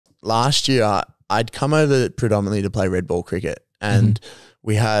last year I'd come over predominantly to play red ball cricket, and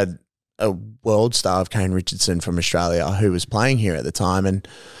we had a world star of Kane Richardson from Australia who was playing here at the time, and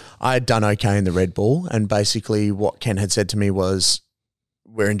I had done okay in the red ball. And basically what Ken had said to me was,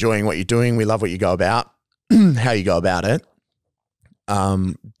 we're enjoying what you're doing. We love what you go about, how you go about it.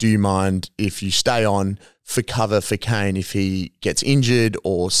 Do you mind if you stay on for cover for Kane if he gets injured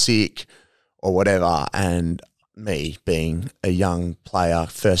or sick or whatever? And me being a young player,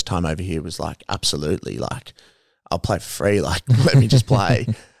 first time over here, was like, absolutely, like, I'll play for free, like, let me just play.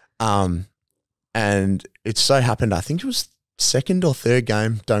 And it so happened, I think it was second or third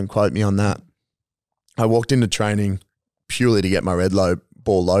game, don't quote me on that, I walked into training purely to get my red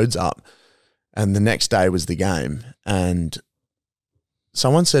ball loads up, and the next day was the game, and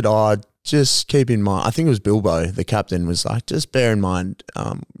someone said, oh, just keep in mind, I think it was Bilbo, the captain, was like, just bear in mind,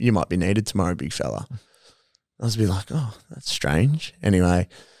 you might be needed tomorrow, big fella. I was a bit like, oh, that's strange. Anyway,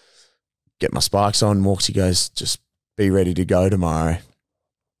 get my spikes on, Walksy goes, just be ready to go tomorrow.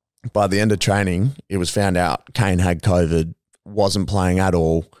 By the end of training, it was found out Kane had COVID, wasn't playing at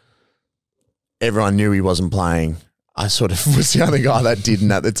all. Everyone knew he wasn't playing. I sort of was the only guy that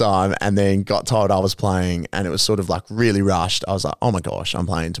didn't at the time, and then got told I was playing, and it was sort of like really rushed. I was like, oh my gosh, I'm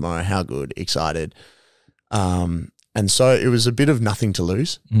playing tomorrow. How good, excited. And so it was a bit of nothing to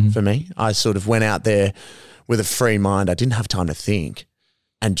lose for me. I sort of went out there with a free mind. I didn't have time to think,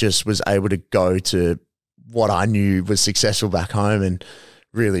 and just was able to go to what I knew was successful back home and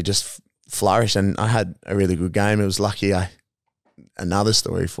really just flourish. And I had a really good game. It was lucky. Another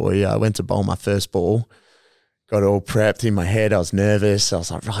story for you. I went to bowl my first ball, got all prepped in my head. I was nervous. I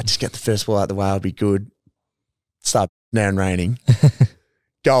was like, right, just get the first ball out the way. I'll be good. Start down raining.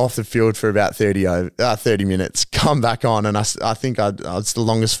 Go off the field for about 30 minutes, come back on, and I think it's the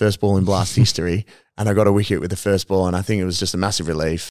longest first ball in Blast history, and I got a wicket with the first ball, and I think it was just a massive relief.